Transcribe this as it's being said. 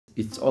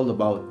It's all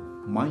about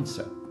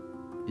mindset.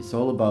 It's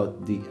all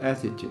about the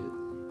attitude.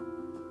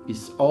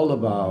 It's all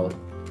about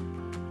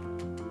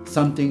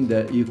something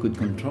that you could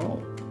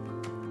control.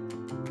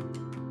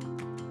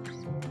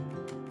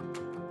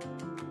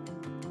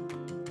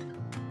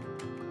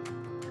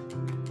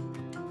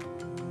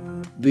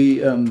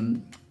 The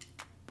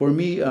For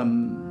me,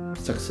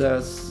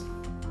 success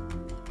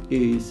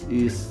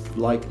is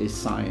like a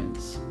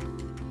science.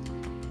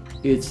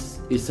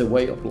 It's a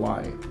way of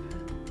life.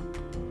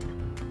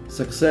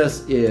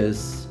 Success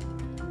is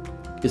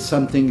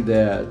something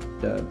that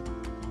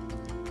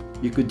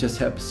you could just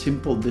have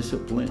simple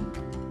discipline,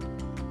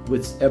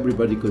 which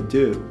everybody could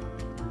do,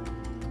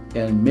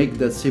 and make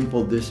that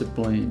simple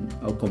discipline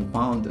a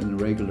compound on a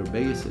regular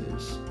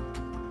basis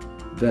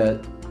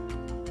that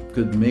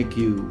could make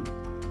you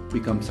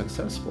become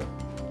successful.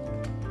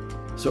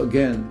 So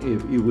again,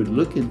 if you would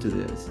look into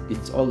this,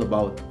 it's all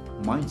about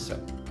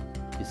mindset.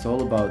 It's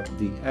all about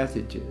the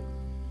attitude.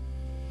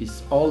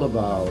 It's all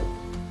about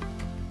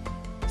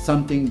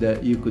something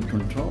that you could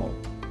control.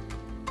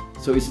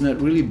 So it's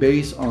not really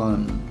based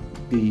on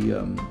the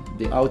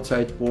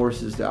outside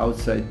forces, the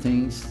outside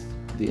things,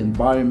 the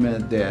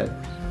environment that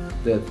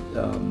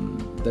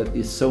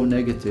is so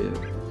negative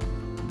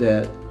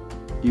that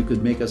you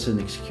could make as an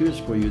excuse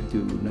for you to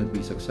not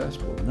be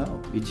successful.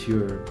 No, it's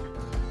your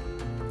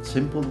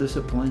simple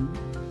discipline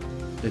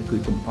that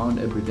could compound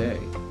every day,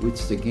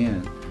 which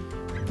again,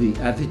 the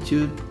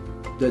attitude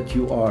that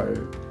you are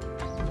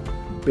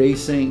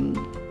basing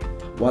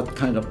what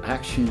kind of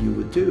action you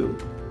would do,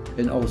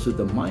 and also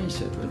the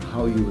mindset and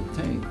how you would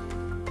think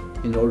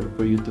in order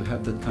for you to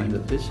have that kind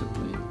of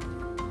discipline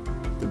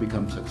to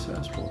become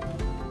successful,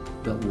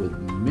 that would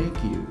make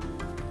you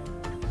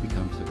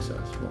become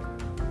successful.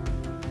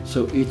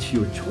 So it's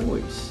your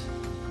choice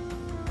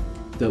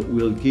that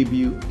will give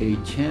you a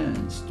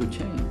chance to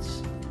change.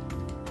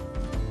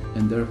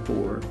 And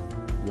therefore,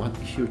 what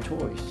is your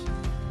choice?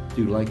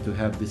 Do you like to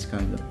have this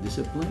kind of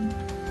discipline?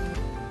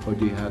 Or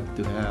do you have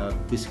to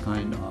have this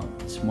kind of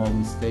small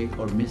mistake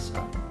or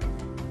mishap?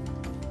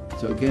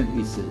 So again,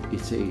 it's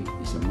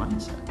a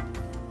mindset.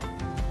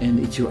 And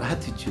it's your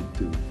attitude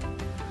to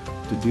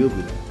deal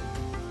with it.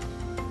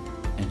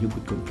 And you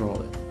could control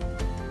it.